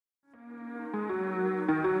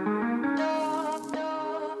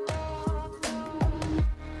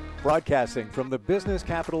Broadcasting from the business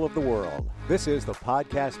capital of the world, this is the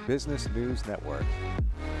Podcast Business News Network.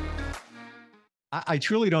 I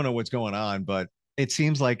truly don't know what's going on, but it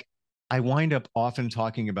seems like I wind up often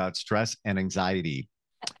talking about stress and anxiety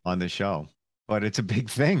on the show, but it's a big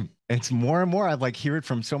thing. It's more and more. I hear it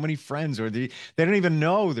from so many friends, or they don't even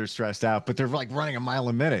know they're stressed out, but they're like running a mile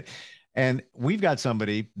a minute. And we've got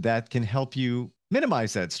somebody that can help you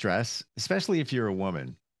minimize that stress, especially if you're a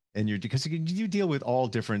woman and because you deal with all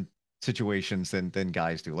different situations than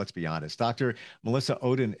guys do. Let's be honest. Dr. Melissa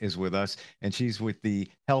Oden is with us, and she's with the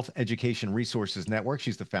Health Education Resources Network.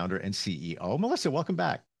 She's the founder and CEO. Melissa, welcome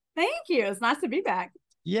back. Thank you. It's nice to be back.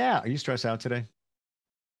 Yeah. Are you stressed out today?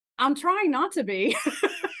 I'm trying not to be.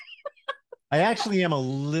 I actually am a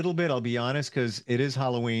little bit, I'll be honest, because it is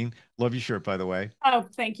Halloween. Love your shirt, by the way. Oh,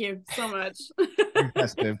 thank you so much.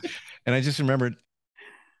 And I just remembered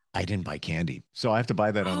I didn't buy candy, so I have to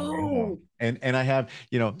buy that on the way home. And I have,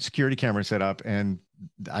 security camera set up, and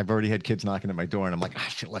I've already had kids knocking at my door, and I'm like, I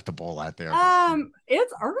should have left the bowl out there.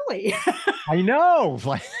 It's early. I know. It's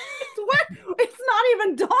not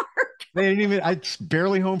even dark. They didn't even. I'm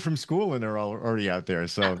barely home from school, and they're already out there.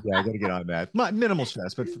 So yeah, I got to get on that. Minimal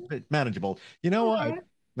stress, but manageable. You know what?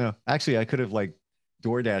 No, actually, I could have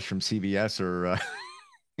DoorDash from CVS or.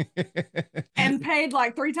 And paid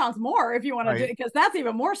 3 times more if you want to do it, because that's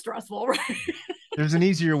even more stressful, right? There's an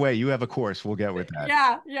easier way. You have a course. We'll get with that.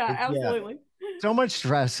 Yeah, absolutely. So much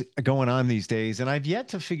stress going on these days, and I've yet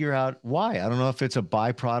to figure out why. I don't know if it's a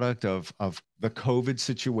byproduct of the COVID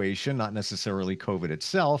situation, not necessarily COVID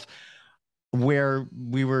itself, where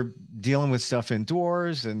we were dealing with stuff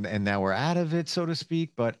indoors and now we're out of it, so to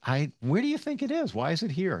speak. But where do you think it is? Why is it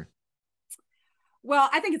here? Well,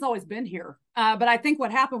 I think it's always been here. But I think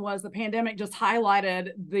what happened was the pandemic just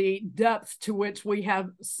highlighted the depths to which we have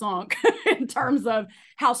sunk in terms of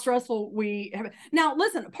how stressful we have. Now,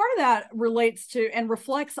 listen, part of that relates to and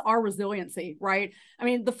reflects our resiliency, right? I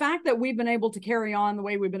mean, the fact that we've been able to carry on the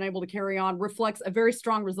way we've been able to carry on reflects a very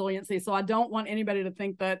strong resiliency. So I don't want anybody to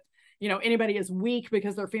think that, anybody is weak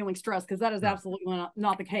because they're feeling stressed, because that is absolutely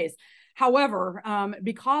not the case. However,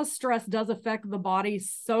 because stress does affect the body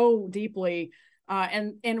so deeply,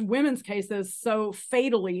 and in women's cases, so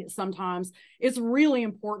fatally sometimes, it's really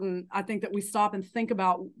important, I think, that we stop and think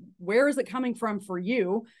about where is it coming from for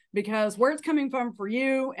you, because where it's coming from for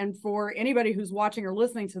you and for anybody who's watching or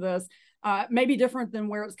listening to this may be different than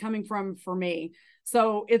where it's coming from for me.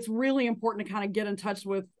 So it's really important to kind of get in touch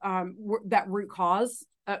with that root cause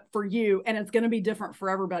for you, and it's going to be different for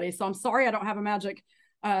everybody. So I'm sorry I don't have a magic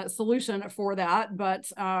solution for that,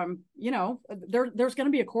 but there's going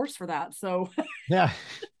to be a course for that. So yeah,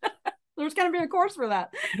 there's going to be a course for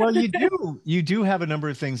that. Well, you do have a number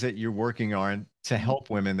of things that you're working on to help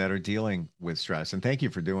women that are dealing with stress, and thank you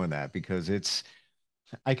for doing that, because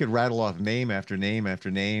I could rattle off name after name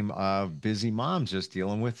after name of busy moms just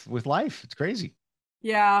dealing with life. It's crazy.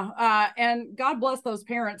 Yeah. And God bless those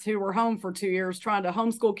parents who were home for 2 years trying to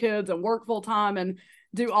homeschool kids and work full time and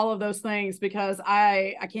do all of those things, because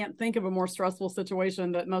I can't think of a more stressful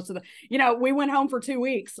situation that most of we went home for 2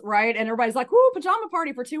 weeks, right? And everybody's like, whoo, pajama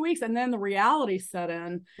party for 2 weeks. And then the reality set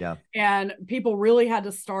in. Yeah. And people really had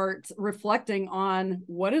to start reflecting on,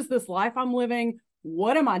 what is this life I'm living?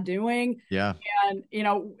 What am I doing? Yeah. And,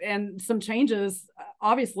 and some changes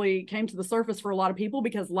obviously came to the surface for a lot of people,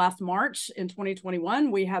 because last March in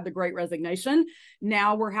 2021, we had the Great Resignation.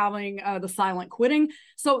 Now we're having the silent quitting.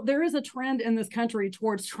 So there is a trend in this country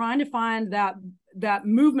towards trying to find that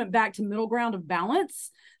movement back to middle ground of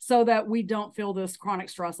balance, so that we don't feel this chronic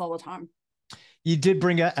stress all the time. You did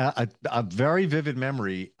bring a very vivid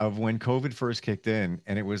memory of when COVID first kicked in,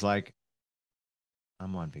 and it was like,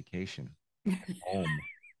 I'm on vacation. Home.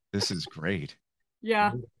 This is great.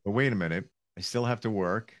 Yeah. But wait a minute. I still have to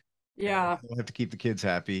work. Yeah. I still have to keep the kids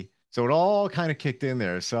happy. So it all kind of kicked in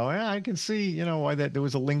there. So yeah, I can see, why that there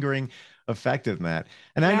was a lingering effect of that.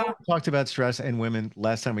 And I know we talked about stress and women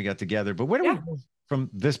last time we got together, but where do we go from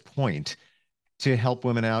this point to help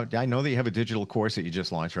women out? I know that you have a digital course that you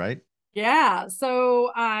just launched, right? Yeah.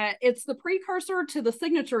 So it's the precursor to the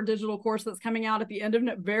signature digital course that's coming out at the end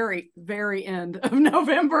of very, very end of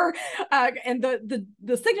November. And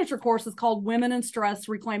the signature course is called Women in Stress,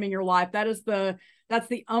 Reclaiming Your Life. That's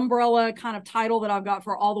the umbrella kind of title that I've got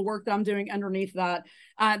for all the work that I'm doing underneath that.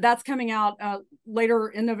 That's coming out later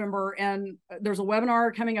in November. And there's a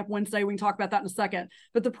webinar coming up Wednesday. We can talk about that in a second.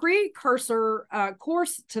 But the precursor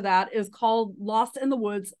course to that is called Lost in the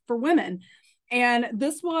Woods for Women. And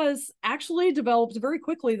this was actually developed very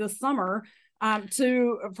quickly this summer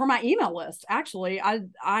for my email list. Actually,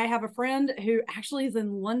 I have a friend who actually is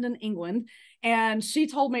in London, England, and she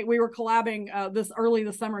told me, we were collabing this early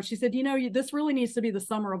this summer. She said, this really needs to be the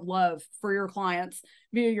summer of love for your clients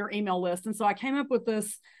via your email list. And so I came up with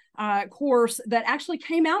this course that actually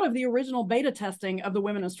came out of the original beta testing of the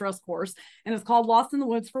Women in Stress course, and it's called Lost in the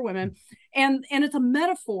Woods for Women. And it's a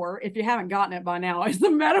metaphor, if you haven't gotten it by now, it's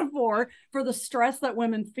a metaphor for the stress that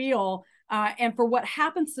women feel and for what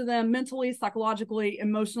happens to them mentally, psychologically,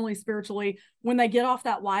 emotionally, spiritually, when they get off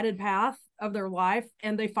that lighted path of their life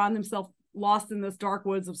and they find themselves lost in this dark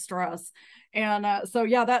woods of stress. And so,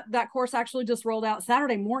 yeah, that course actually just rolled out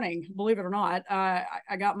Saturday morning, believe it or not.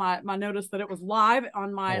 I got my notice that it was live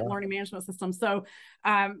on my learning management system. So,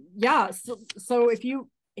 so if you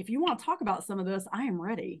want to talk about some of this, I am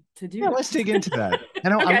ready to do that. Let's dig into that.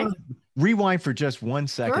 And I want to rewind for just 1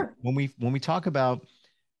 second. Sure. When we talk about,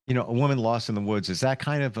 a woman lost in the woods, is that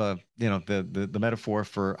kind of a, the metaphor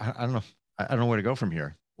for, I don't know. I don't know where to go from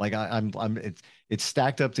here. Like it's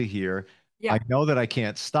stacked up to here. Yeah. I know that I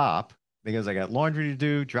can't stop because I got laundry to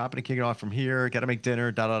do, dropping a kid off from here, got to make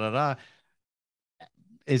dinner, da, da, da, da.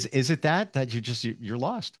 Is it that you're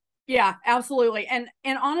lost? Yeah, absolutely. And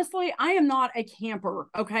honestly, I am not a camper.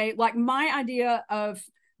 Okay. Like, my idea of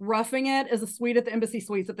roughing it is a suite at the Embassy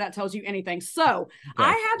Suites, if that tells you anything. So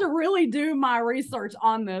I had to really do my research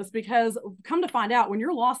on this, because come to find out, when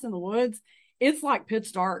you're lost in the woods, it's like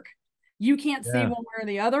pitch dark. You can't see one way or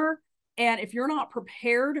the other. And if you're not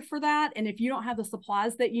prepared for that, and if you don't have the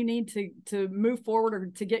supplies that you need to move forward or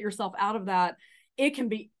to get yourself out of that, it can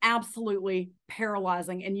be absolutely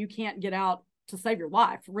paralyzing, and you can't get out to save your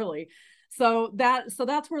life, really. So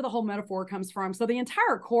that's where the whole metaphor comes from. So the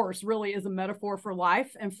entire course really is a metaphor for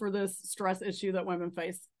life and for this stress issue that women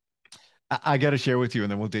face. I got to share with you,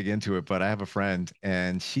 and then we'll dig into it. But I have a friend,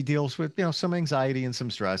 and she deals with, some anxiety and some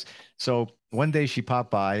stress. So one day she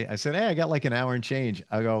popped by. I said, "Hey, I got like an hour and change."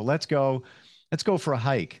 I go, let's go for a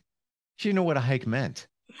hike." She didn't know what a hike meant.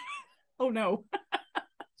 Oh, no.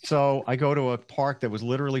 So I go to a park that was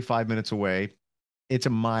literally 5 minutes away. It's a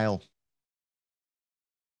mile.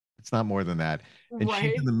 It's not more than that. And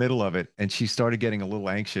she's in the middle of it, and she started getting a little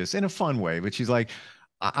anxious in a fun way. But she's like,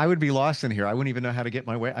 I would be lost in here. I wouldn't even know how to get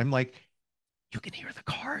my way. I'm like, you can hear the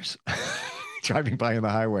cars driving by on the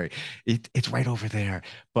highway. It's right over there.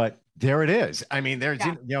 But there it is. I mean, there's,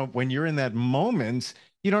 when you're in that moment,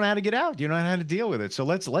 you don't know how to get out. You don't know how to deal with it. So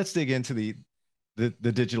let's dig into the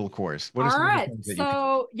digital course. All right.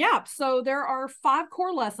 So there are 5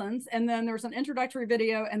 core lessons, and then there's an introductory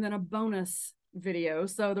video and then a bonus video.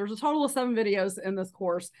 So there's a total of 7 videos in this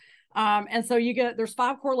course. And so there's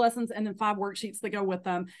 5 core lessons and then 5 worksheets that go with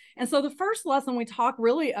them. And so the first lesson, we talk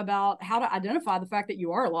really about how to identify the fact that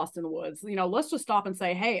you are lost in the woods. Let's just stop and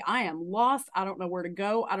say, hey, I am lost. I don't know where to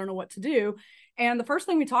go. I don't know what to do. And the first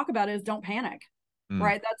thing we talk about is don't panic,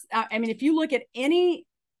 right? If you look at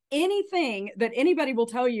anything that anybody will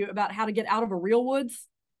tell you about how to get out of a real woods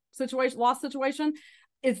situation, lost situation,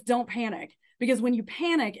 it's don't panic. Because when you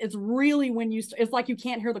panic, it's really when it's like you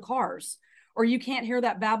can't hear the cars, or you can't hear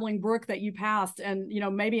that babbling brook that you passed. And,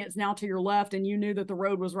 maybe it's now to your left and you knew that the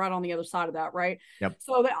road was right on the other side of that. Right. Yep.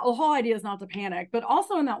 So the whole idea is not to panic, but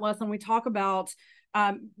also in that lesson, we talk about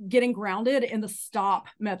getting grounded in the STOP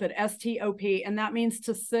method, STOP. And that means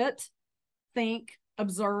to sit, think,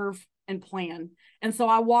 observe, and plan. And so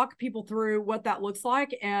I walk people through what that looks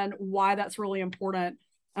like and why that's really important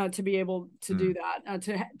to be able to do that,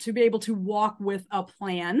 to be able to walk with a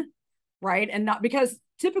plan, right? And not, because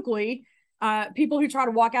typically people who try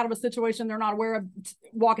to walk out of a situation they're not aware of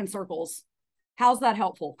walk in circles. How's that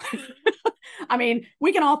helpful? I mean,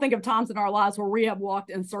 we can all think of times in our lives where we have walked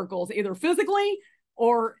in circles, either physically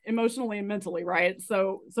or emotionally and mentally, right?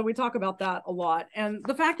 So we talk about that a lot. And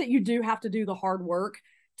the fact that you do have to do the hard work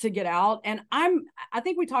to get out. And I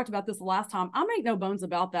think we talked about this the last time. I make no bones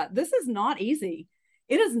about that. This is not easy.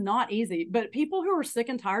 It is not easy, but people who are sick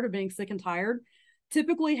and tired of being sick and tired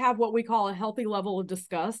typically have what we call a healthy level of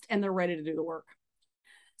disgust, and they're ready to do the work.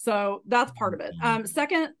 So that's part of it.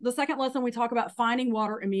 The second lesson, we talk about finding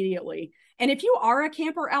water immediately. And if you are a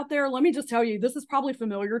camper out there, let me just tell you, this is probably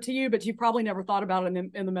familiar to you, but you probably never thought about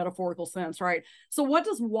it in the metaphorical sense, right? So what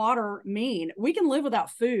does water mean? We can live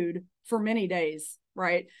without food for many days,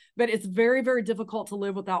 right? But it's very, very difficult to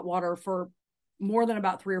live without water for more than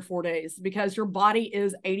about 3 or 4 days, because your body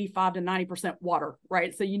is 85 to 90% water,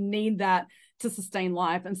 right? So you need that to sustain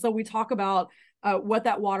life. And so we talk about what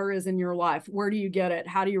that water is in your life. Where do you get it?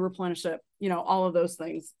 How do you replenish it? All of those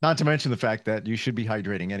things. Not to mention the fact that you should be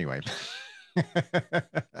hydrating anyway.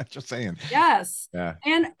 Just saying. Yes. Yeah.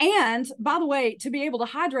 And by the way, to be able to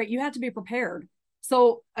hydrate, you have to be prepared.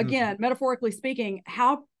 So again, metaphorically speaking,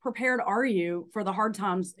 how prepared are you for the hard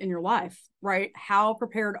times in your life, right? How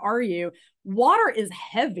prepared are you? Water is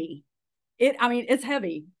heavy. It's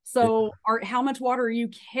heavy. So how much water are you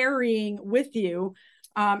carrying with you?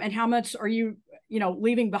 And how much are you,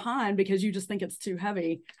 leaving behind because you just think it's too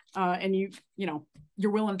heavy? And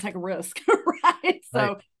you're willing to take a risk, right?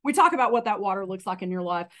 So we talk about what that water looks like in your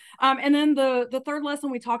life. And then the third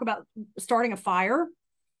lesson, we talk about starting a fire.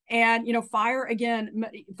 And, fire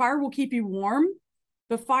will keep you warm,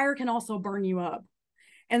 but fire can also burn you up.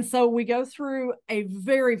 And so we go through a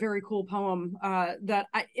very, very cool poem I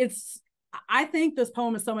think this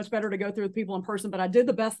poem is so much better to go through with people in person, but I did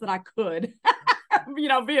the best that I could,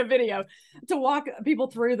 via video, to walk people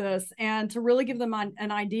through this and to really give them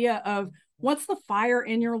an idea of what's the fire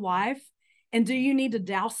in your life. And do you need to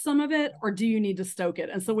douse some of it, or do you need to stoke it?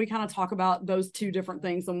 And so we kind of talk about those two different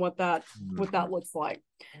things and what that looks like.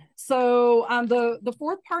 So the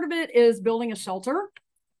fourth part of it is building a shelter.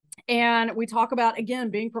 And we talk about, again,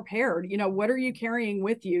 being prepared. What are you carrying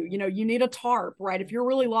with you? You need a tarp, right? If you're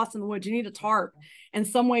really lost in the woods, you need a tarp and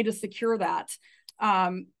some way to secure that.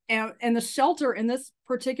 And the shelter in this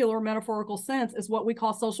particular metaphorical sense is what we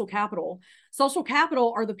call social capital. Social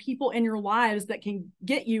capital are the people in your lives that can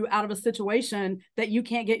get you out of a situation that you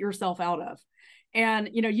can't get yourself out of. And,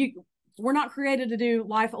 we're not created to do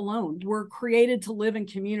life alone. We're created to live in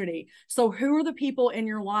community. So who are the people in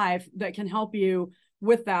your life that can help you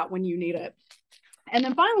with that when you need it? And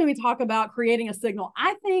then finally, we talk about creating a signal.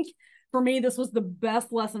 I think for me, this was the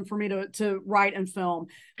best lesson for me to write and film,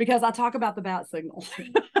 because I talk about the bat signal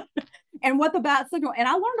and what the bat signal, and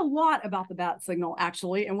I learned a lot about the bat signal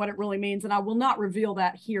actually, and what it really means. And I will not reveal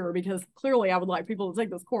that here because clearly I would like people to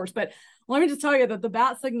take this course, but let me just tell you that the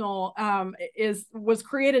bat signal was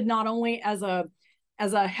created not only as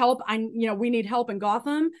a help. We need help in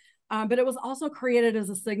Gotham, but it was also created as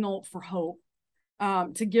a signal for hope.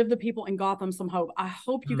 To give the people in Gotham some hope. I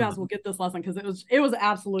hope you guys will get this lesson, because it was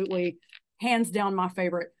absolutely hands down my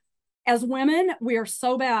favorite. As women, we are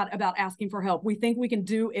so bad about asking for help. We think we can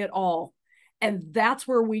do it all. And that's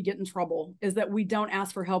where we get in trouble, is that we don't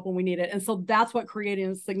ask for help when we need it. And so that's what creating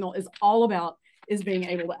a signal is all about, is being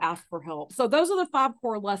able to ask for help. So those are the 5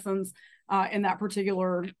 core lessons in that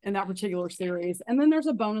particular series. And then there's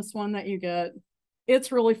a bonus one that you get.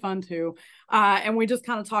 It's really fun too. And we just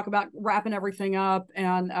kind of talk about wrapping everything up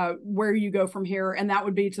and where you go from here. And that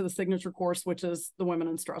would be to the signature course, which is the Women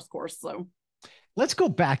in Stress course. So let's go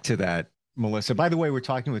back to that, Melissa. By the way, we're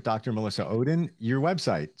talking with Dr. Melissa Oden. Your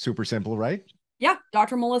website, super simple, right? Yeah,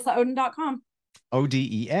 drmelissaoden.com.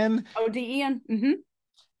 O-D-E-N. O-D-E-N. Mm-hmm.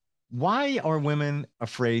 Why are women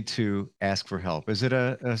afraid to ask for help? Is it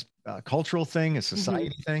a cultural thing, a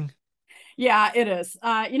society thing? Yeah, it is.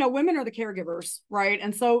 Women are the caregivers, right?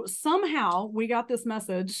 And so somehow we got this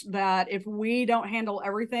message that if we don't handle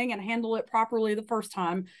everything and handle it properly the first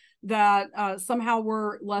time, that somehow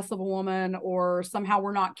we're less of a woman, or somehow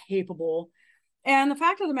we're not capable. And the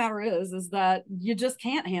fact of the matter is that you just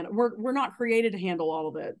can't handle. We're not created to handle all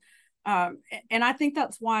of it. And I think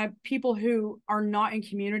that's why people who are not in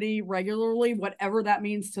community regularly, whatever that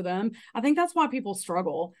means to them, I think that's why people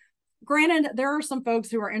struggle. Granted, there are some folks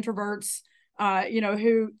who are introverts,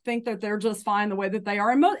 who think that they're just fine the way that they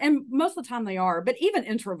are. And most of the time they are, but even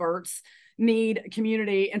introverts need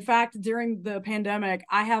community. In fact, during the pandemic,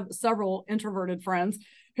 I have several introverted friends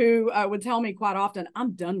who would tell me quite often,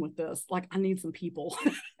 I'm done with this. Like, I need some people.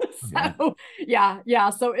 So yeah.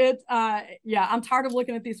 So I'm tired of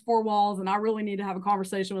looking at these 4 walls, and I really need to have a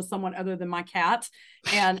conversation with someone other than my cat.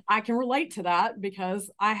 And I can relate to that because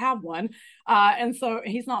I have one. And so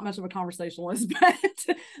he's not much of a conversationalist,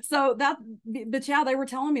 but yeah, they were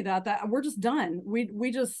telling me that we're just done.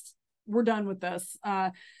 We're done with this.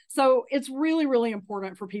 So it's really, really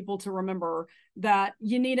important for people to remember that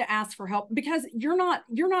you need to ask for help, because you're not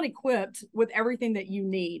equipped with everything that you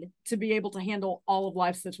need to be able to handle all of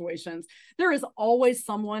life's situations. There is always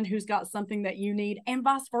someone who's got something that you need, and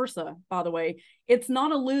vice versa, by the way. It's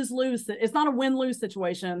not a lose-lose. It's not a win-lose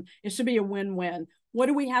situation. It should be a win-win. What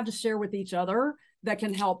do we have to share with each other that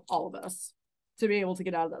can help all of us to be able to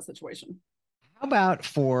get out of that situation? How about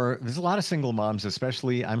there's a lot of single moms,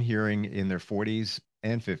 especially I'm hearing in their 40s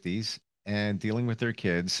and 50s, and dealing with their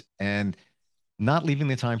kids and not leaving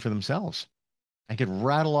the time for themselves. I could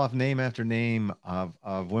rattle off name after name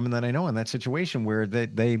of women that I know in that situation where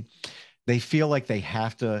they feel like they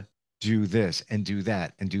have to do this and do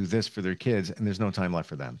that and do this for their kids, and there's no time left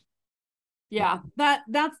for them. Yeah,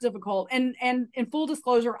 that's difficult. And in full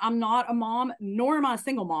disclosure, I'm not a mom, nor am I a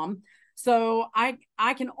single mom. So I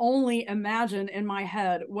can only imagine in my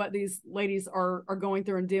head what these ladies are going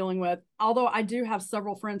through and dealing with. Although I do have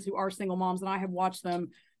several friends who are single moms, and I have watched them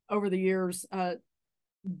over the years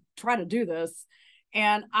try to do this.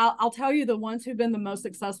 And I'll tell you, the ones who've been the most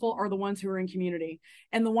successful are the ones who are in community,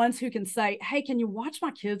 and the ones who can say, hey, can you watch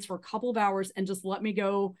my kids for a couple of hours and just let me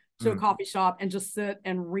go to a coffee shop and just sit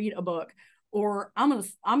and read a book? Or I'm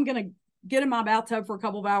going to get in my bathtub for a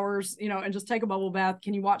couple of hours, and just take a bubble bath.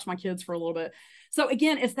 Can you watch my kids for a little bit? So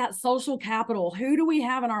again, it's that social capital. Who do we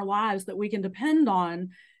have in our lives that we can depend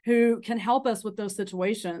on, who can help us with those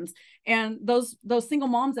situations? And those single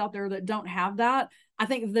moms out there that don't have that, I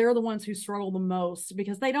think they're the ones who struggle the most,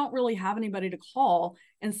 because they don't really have anybody to call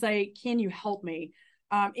and say, can you help me?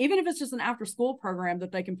 Even if it's just an after school program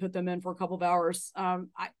that they can put them in for a couple of hours.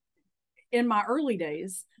 In my early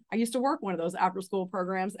days, I used to work one of those after school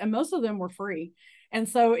programs, and most of them were free. And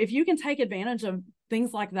so if you can take advantage of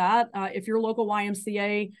things like that, if your local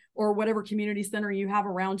YMCA or whatever community center you have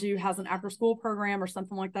around you has an after school program or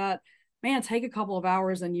something like that, man, take a couple of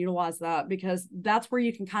hours and utilize that, because that's where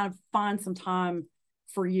you can kind of find some time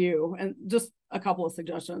for you. And just a couple of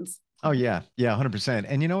suggestions. Oh yeah. Yeah. 100%.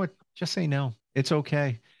 And you know what? Just say no. It's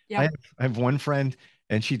okay. Yeah. I have one friend,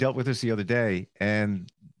 and she dealt with this the other day,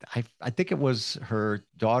 and I think it was her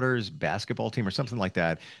daughter's basketball team or something like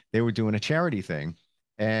that. They were doing a charity thing,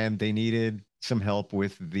 and they needed some help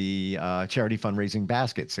with the charity fundraising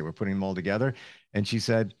baskets. They were putting them all together. And she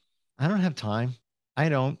said, I don't have time. I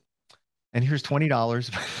don't. And here's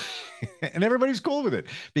 $20. And everybody's cool with it,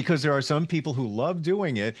 because there are some people who love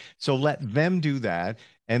doing it. So let them do that.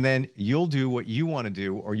 And then you'll do what you want to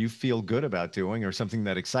do, or you feel good about doing, or something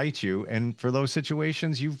that excites you. And for those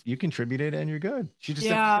situations, you contributed and you're good. She just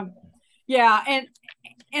Yeah. Yeah.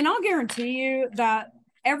 And I'll guarantee you that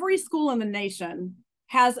every school in the nation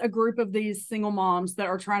has a group of these single moms that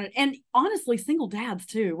are trying to, and honestly, single dads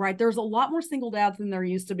too, right? There's a lot more single dads than there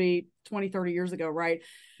used to be 20, 30 years ago, right?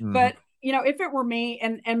 But if it were me,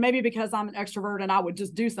 and maybe because I'm an extrovert and I would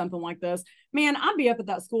just do something like this, man, I'd be up at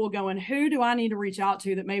that school going, who do I need to reach out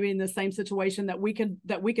to that maybe in the same situation that we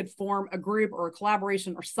could form a group or a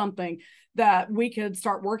collaboration or something that we could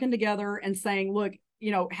start working together and saying, look,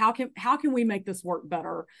 how can we make this work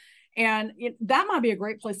better? And that might be a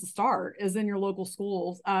great place to start, is in your local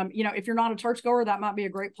schools. If you're not a churchgoer, that might be a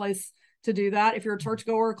great place to do that. If you're a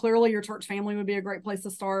churchgoer, clearly your church family would be a great place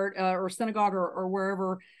to start, or synagogue, or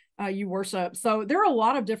wherever you worship. So there are a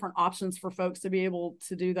lot of different options for folks to be able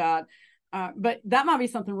to do that. But that might be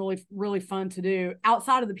something really, really fun to do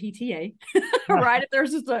outside of the PTA, right? If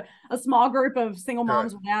there's just a small group of single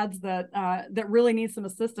moms or dads that really need some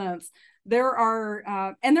assistance, there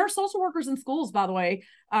are, and there are social workers in schools, by the way,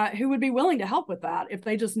 who would be willing to help with that if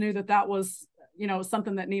they just knew that was,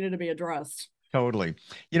 something that needed to be addressed. Totally.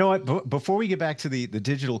 You know what? Before we get back to the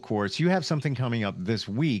digital course, you have something coming up this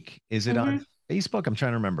week. Is it on Facebook? I'm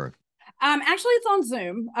trying to remember. Actually, it's on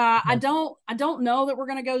Zoom. I don't know that we're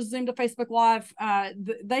going to go Zoom to Facebook Live.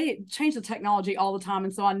 They change the technology all the time,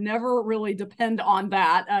 and so I never really depend on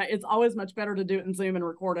that. It's always much better to do it in Zoom and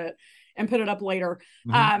record it and put it up later.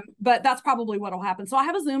 But that's probably what will happen. So I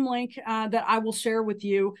have a Zoom link that I will share with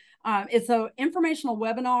you. It's an informational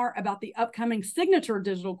webinar about the upcoming signature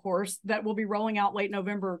digital course that will be rolling out late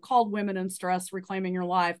November, called Women in Stress, Reclaiming Your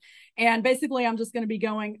Life. And basically, I'm just going to be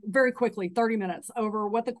going very quickly, 30 minutes, over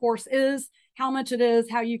what the course is, how much it is,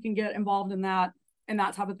 how you can get involved in that, and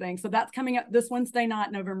that type of thing. So that's coming up this Wednesday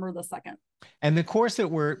night, November the 2nd. And the course that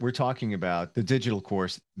we're talking about, the digital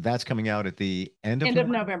course, that's coming out at the end of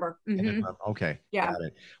November. Okay. Yeah. Got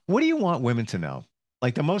it. What do you want women to know?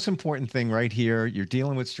 Like, the most important thing right here, you're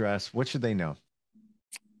dealing with stress. What should they know?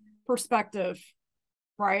 Perspective,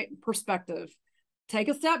 right? Perspective. Take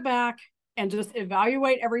a step back and just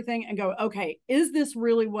evaluate everything and go, okay, is this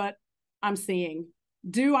really what I'm seeing?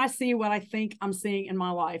 Do I see what I think I'm seeing in my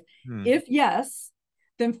life? If yes,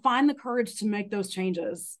 then find the courage to make those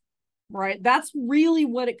changes, right? That's really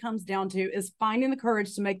what it comes down to, is finding the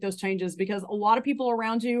courage to make those changes, because a lot of people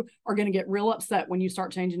around you are going to get real upset when you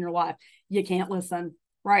start changing your life. You can't listen,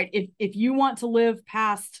 right? If you want to live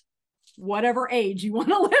past whatever age you want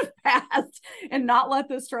to live past and not let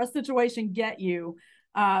this stress situation get you,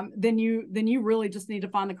 then you really just need to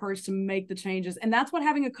find the courage to make the changes. And that's what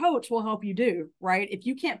having a coach will help you do, right? If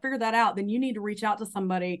you can't figure that out, then you need to reach out to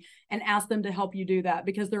somebody and ask them to help you do that,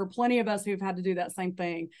 because there are plenty of us who've had to do that same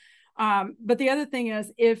thing. But the other thing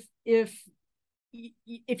is, if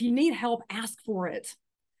you need help, ask for it.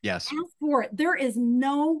 Yes. Ask for it. There is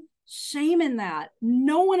no shame in that.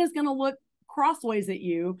 No one is going to look crossways at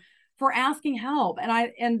you for asking help.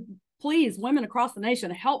 And please, women across the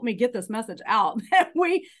nation, help me get this message out.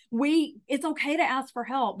 It's okay to ask for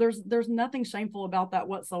help. There's nothing shameful about that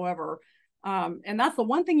whatsoever. And that's the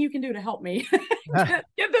one thing you can do to help me get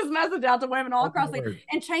this message out to women all across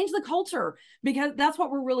and change the culture, because that's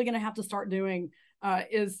what we're really going to have to start doing,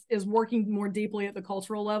 is working more deeply at the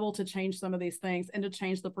cultural level to change some of these things and to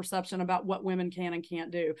change the perception about what women can and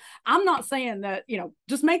can't do. I'm not saying that,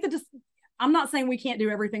 just I'm not saying we can't do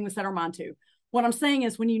everything we set our mind to. What I'm saying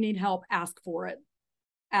is when you need help, ask for it.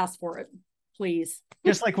 Ask for it, please.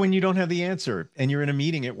 Just like when you don't have the answer and you're in a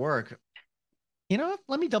meeting at work,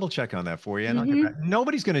 let me double check on that for you. And I'll get back.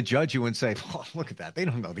 Nobody's going to judge you and say, oh, look at that. They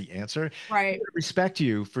don't know the answer. Right. I respect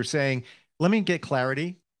you for saying, let me get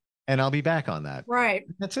clarity and I'll be back on that. Right.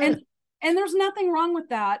 That's it. And there's nothing wrong with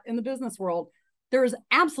that in the business world. There is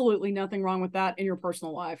absolutely nothing wrong with that in your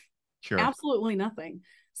personal life. Sure. Absolutely nothing.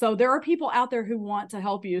 So there are people out there who want to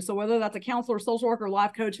help you. So whether that's a counselor, social worker,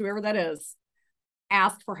 life coach, whoever that is,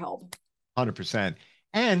 ask for help. 100%.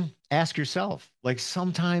 And ask yourself, like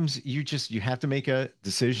sometimes you have to make a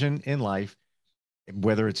decision in life,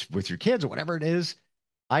 whether it's with your kids or whatever it is.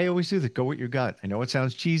 I always do that. Go with your gut. I know it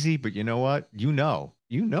sounds cheesy, but you know what? You know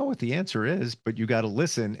what the answer is, but you got to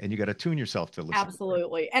listen and you got to tune yourself to listen.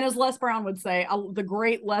 Absolutely. And as Les Brown would say, the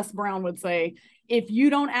great Les Brown would say, if you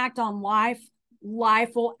don't act on life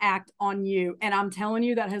will act on you. And I'm telling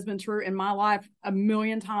you, that has been true in my life a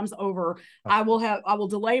million times over. Okay. I will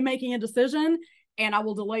delay making a decision, and I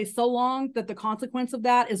will delay so long that the consequence of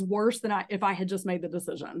that is worse than if I had just made the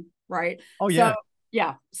decision. Right. Oh yeah. So,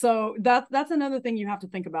 yeah. So that's another thing you have to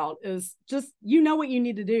think about, is just, what you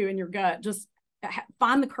need to do in your gut. Just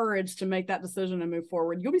find the courage to make that decision and move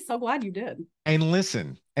forward. You'll be so glad you did. And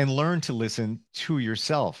listen and learn to listen to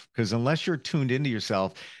yourself, because unless you're tuned into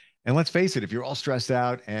yourself, and let's face it, if you're all stressed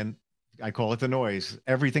out, and I call it the noise,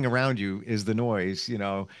 everything around you is the noise,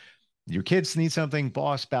 your kids need something,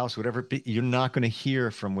 boss, spouse, whatever, you're not going to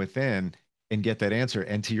hear from within and get that answer.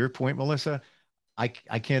 And to your point, Melissa, I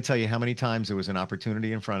can't tell you how many times there was an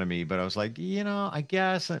opportunity in front of me, but I was like, I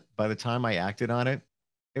guess by the time I acted on it,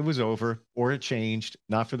 it was over, or it changed,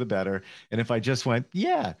 not for the better. And if I just went,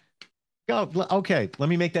 yeah, go, okay, let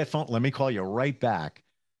me make that phone, let me call you right back.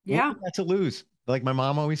 Yeah. What do you got to lose? Like my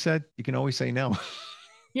mom always said, you can always say no.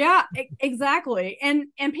 Yeah, exactly. And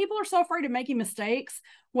people are so afraid of making mistakes.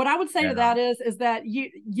 What I would say to that is that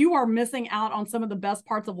you are missing out on some of the best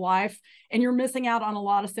parts of life, and you're missing out on a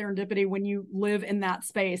lot of serendipity when you live in that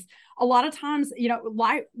space. A lot of times,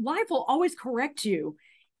 life will always correct you.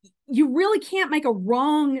 You really can't make a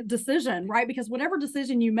wrong decision, right? Because whatever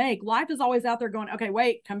decision you make, life is always out there going, okay,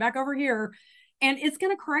 wait, come back over here. And it's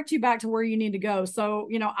going to correct you back to where you need to go. So,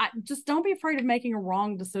 I just don't be afraid of making a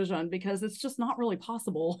wrong decision, because it's just not really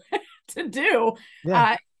possible to do.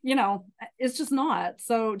 Yeah. It's just not.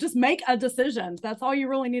 So just make a decision. That's all you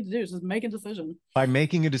really need to do, is just make a decision. By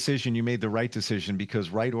making a decision, you made the right decision, because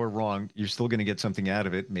right or wrong, you're still going to get something out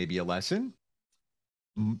of it. Maybe a lesson.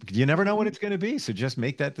 You never know what it's going to be. So just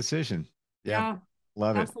make that decision. Yeah.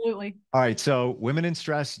 Love it. Absolutely. All right. So Women in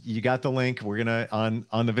Stress, you got the link. We're going to,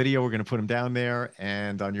 on the video, we're going to put them down there,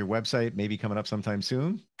 and on your website, maybe coming up sometime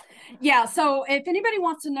soon. Yeah. So if anybody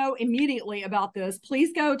wants to know immediately about this,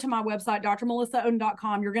 please go to my website,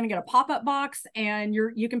 drmelissaoden.com. You're going to get a pop-up box, and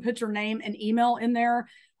you can put your name and email in there.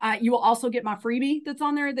 You will also get my freebie that's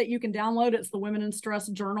on there that you can download. It's the Women in Stress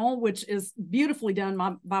Journal, which is beautifully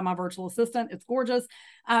done by my virtual assistant. It's gorgeous.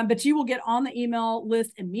 But you will get on the email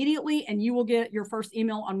list immediately, and you will get your first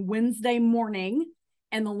email on Wednesday morning,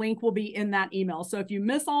 and the link will be in that email. So if you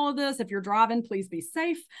miss all of this, if you're driving, please be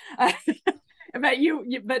safe. But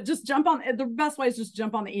just jump on. The best way is just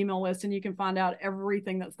jump on the email list, and you can find out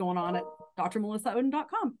everything that's going on at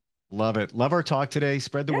drmelissaoden.com. Love it. Love our talk today.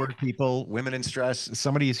 Spread the word, people. Women in Stress.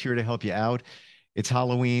 Somebody is here to help you out. It's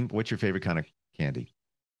Halloween. What's your favorite kind of candy?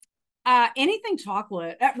 Anything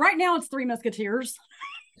chocolate. Right now, it's Three Musketeers.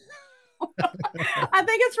 I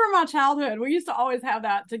think it's from my childhood. We used to always have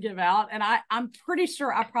that to give out, and I'm pretty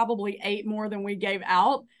sure I probably ate more than we gave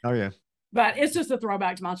out. Oh yeah. But it's just a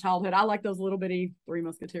throwback to my childhood. I like those little bitty Three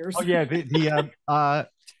Musketeers. Oh yeah,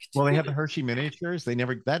 well, they have the Hershey miniatures.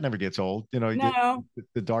 That never gets old. No.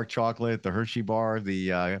 The dark chocolate, the Hershey bar,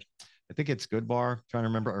 I think it's Good Bar. I'm trying to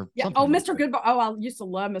remember. Or yeah. Oh, Mr. Good Bar. Oh, I used to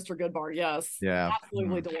love Mr. Good Bar. Yes. Yeah.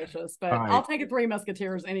 Absolutely delicious. But right. I'll take a Three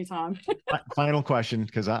Musketeers anytime. Final question,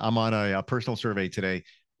 because I'm on a personal survey today.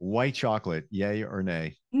 White chocolate, yay or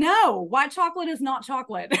nay? No, white chocolate is not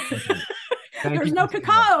chocolate. There's no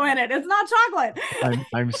cacao in it. It's not chocolate.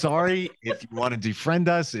 I'm sorry if you want to defriend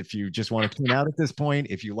us, if you just want to tune out at this point,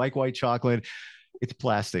 if you like white chocolate. It's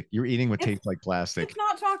plastic. You're eating what tastes like plastic. It's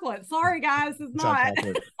not chocolate. Sorry, guys. It's not not.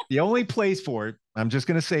 chocolate. The only place for it, I'm just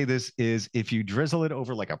going to say this, is if you drizzle it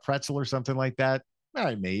over like a pretzel or something like that. All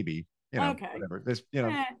right, maybe. Okay. Whatever. This,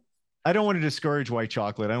 I don't want to discourage white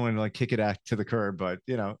chocolate. I don't want to like kick it out to the curb, but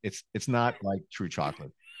it's not like true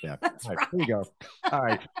chocolate. Yeah. That's right. right. Here you go. All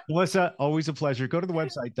right. Melissa, always a pleasure. Go to the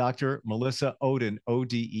website, Dr. Melissa Oden,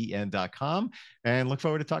 ODEN.com, and look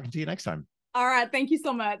forward to talking to you next time. All right. Thank you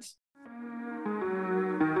so much.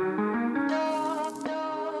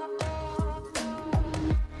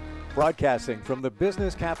 Broadcasting from the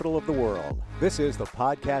business capital of the world, this is the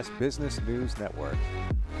Podcast Business News Network.